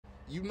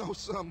You know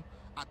something?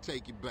 I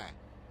take it back.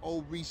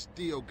 Old Reese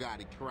still got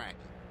it cracking.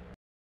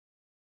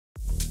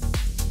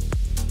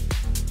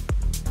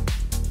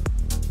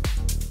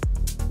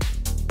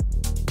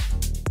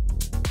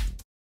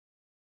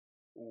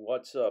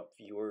 What's up,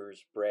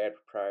 viewers? Brad,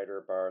 proprietor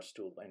of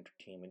Barstool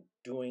Entertainment,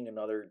 doing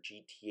another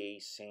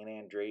GTA San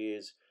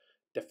Andreas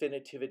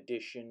Definitive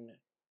Edition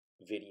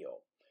video.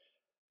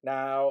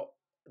 Now,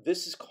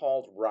 this is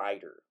called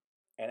Ryder,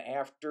 and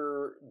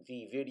after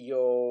the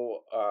video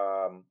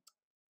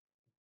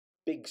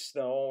Big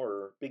Snow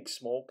or Big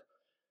Smoke,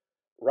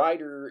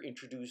 Ryder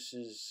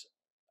introduces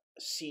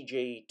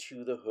CJ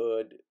to the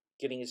hood,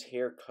 getting his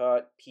hair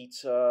cut,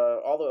 pizza,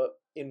 all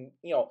the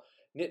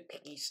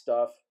nitpicky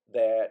stuff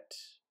that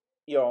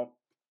you're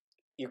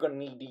going to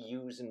need to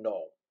use and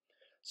know.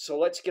 So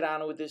let's get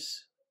on with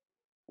this.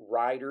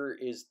 Ryder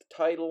is the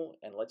title,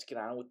 and let's get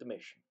on with the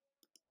mission.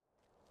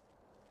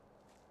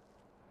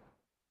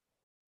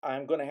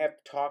 I'm going to have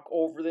to talk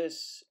over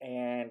this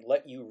and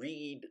let you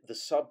read the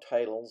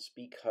subtitles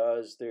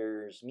because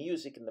there's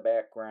music in the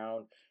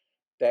background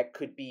that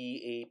could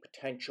be a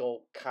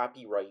potential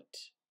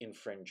copyright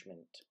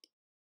infringement.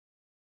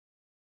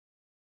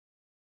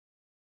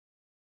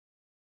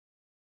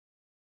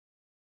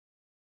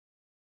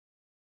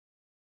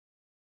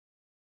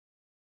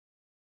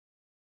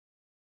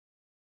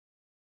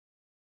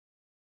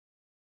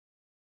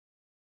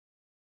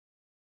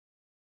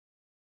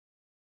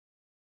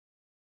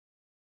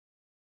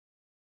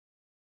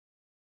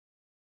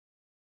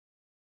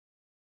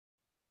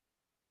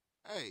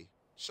 Hey,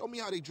 show me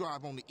how they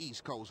drive on the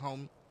East Coast,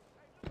 homie.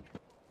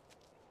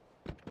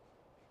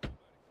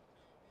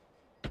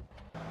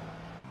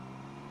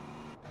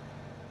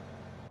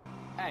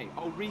 Hey,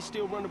 old Reese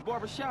still run the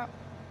barbershop?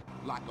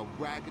 Like a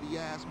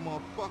raggedy-ass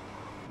motherfucker.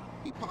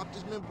 He popped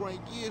his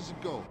membrane years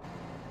ago.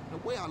 The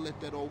way I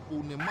let that old fool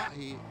in my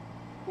head.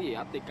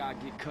 Yeah, I think I'll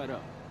get cut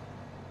up.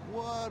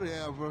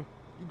 Whatever.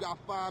 You got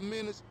 5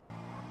 minutes?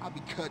 I'll be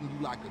cutting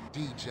you like a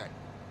DJ.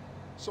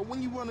 So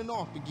when you running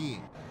off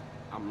again?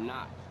 I'm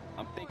not.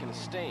 I'm thinking of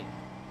staying.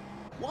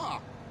 Why?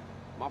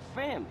 My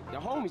family, the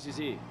homies is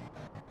here.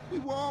 We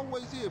were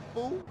always here,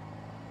 fool.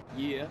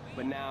 Yeah,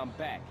 but now I'm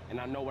back, and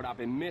I know what I've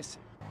been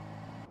missing.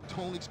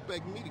 Don't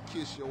expect me to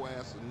kiss your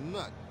ass or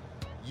nothing.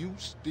 You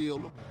still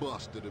a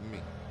buster to me.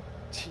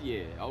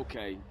 Yeah,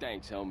 okay.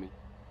 Thanks, homie.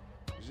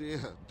 Yeah,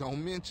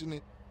 don't mention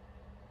it.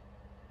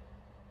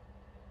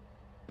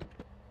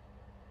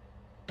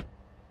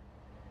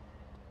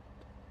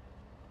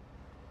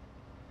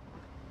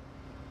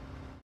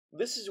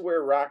 This is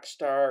where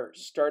Rockstar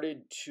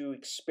started to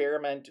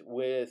experiment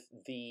with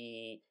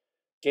the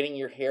getting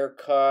your hair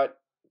cut,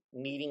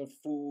 needing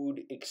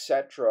food,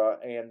 etc.,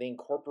 and they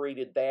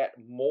incorporated that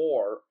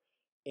more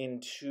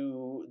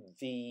into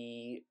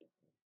the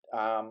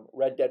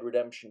Red Dead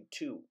Redemption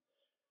 2.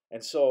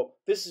 And so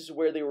this is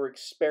where they were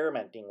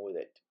experimenting with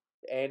it.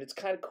 And it's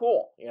kind of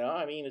cool,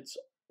 I mean, it's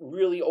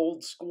really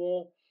old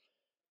school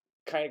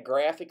kind of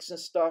graphics and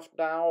stuff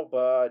now,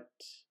 but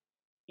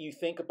you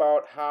think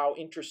about how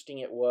interesting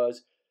it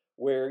was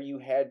where you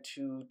had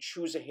to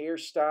choose a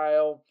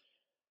hairstyle.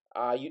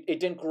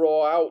 It didn't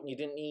grow out and you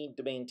didn't need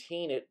to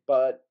maintain it,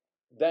 but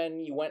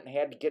then you went and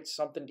had to get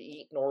something to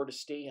eat in order to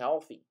stay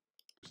healthy.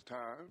 It's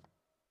time.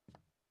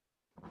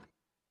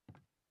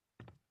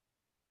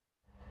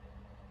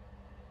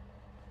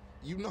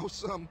 You know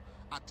something?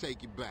 I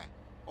take it back.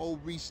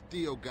 Old Reese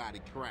still got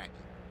it cracking.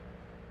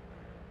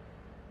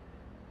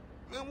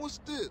 Man, what's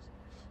this?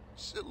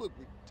 Shit look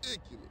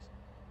ridiculous.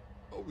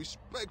 No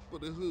respect for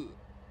the hood.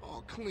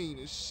 All clean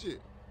as shit.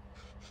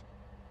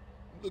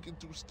 You looking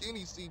too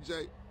skinny,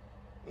 CJ.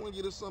 I wanna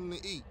get us something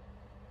to eat.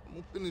 I'm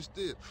gonna finish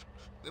this,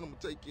 then I'm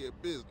gonna take care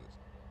of business.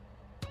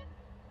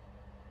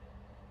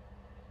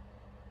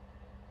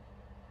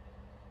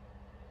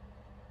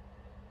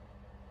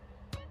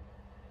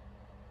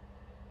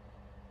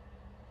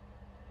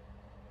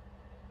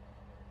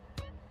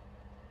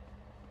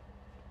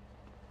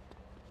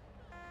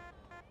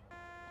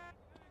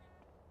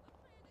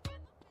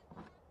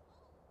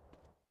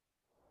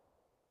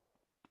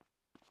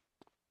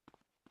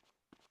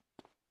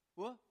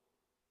 What?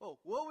 Oh,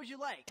 what would you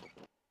like?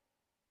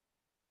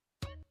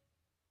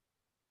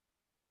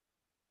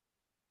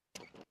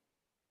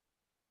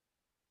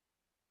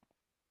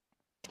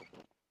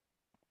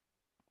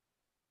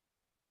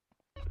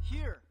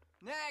 Here,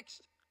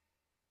 next.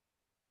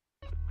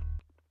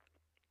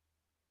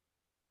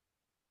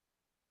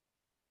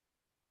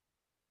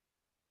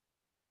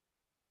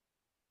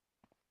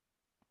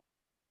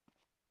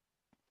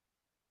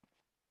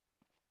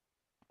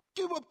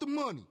 Give up the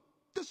money.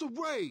 This a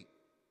raid.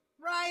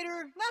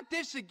 Ryder, not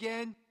this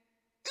again.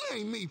 It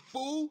ain't me,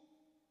 fool.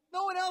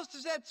 No one else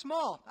is that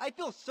small. I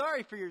feel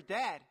sorry for your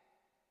dad.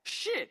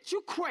 Shit,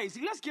 you crazy.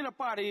 Let's get up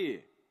out of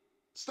here.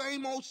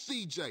 Same old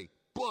CJ.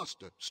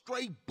 Buster.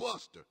 Straight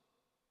Buster.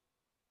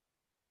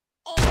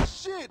 Oh,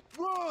 shit.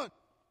 Run.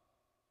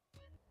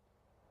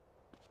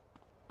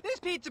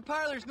 This pizza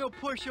parlor's no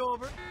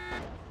pushover.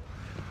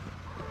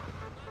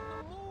 I'm in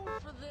the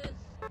mood for this.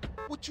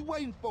 What you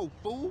waiting for,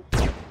 fool?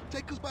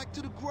 Take us back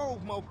to the Grove,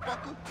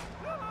 motherfucker.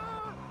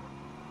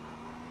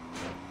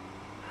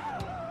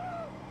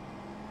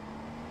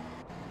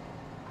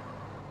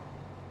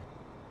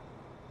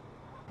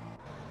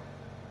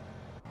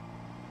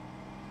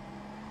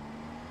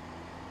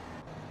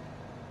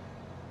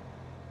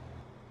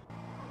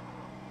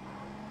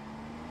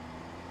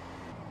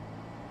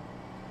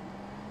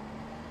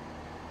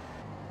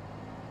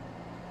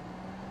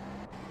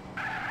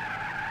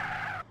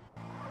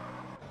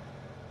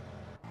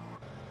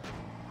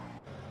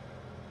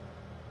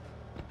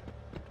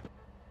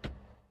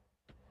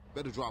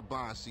 Better drop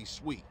by and see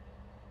Sweet.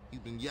 He's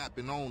been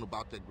yapping on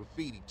about that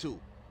graffiti, too.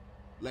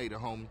 Later,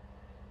 homie.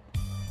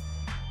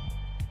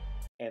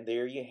 And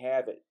there you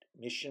have it.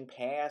 Mission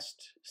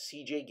passed.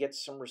 CJ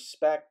gets some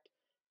respect.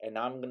 And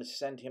now I'm going to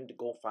send him to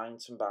go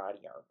find some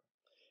body armor.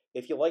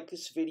 If you like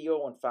this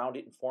video and found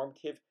it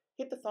informative,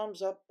 hit the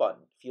thumbs up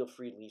button. Feel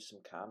free to leave some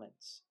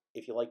comments.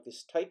 If you like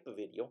this type of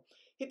video,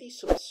 hit the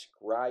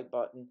subscribe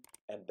button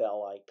and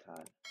bell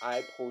icon.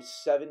 I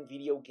post 7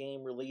 video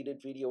game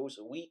related videos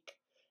a week,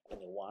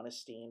 and you want to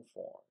stay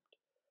informed.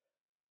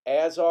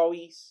 As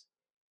always,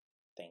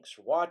 thanks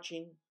for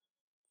watching,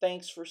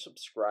 thanks for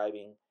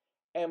subscribing,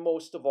 and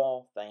most of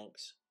all,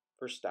 thanks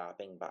for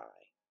stopping by.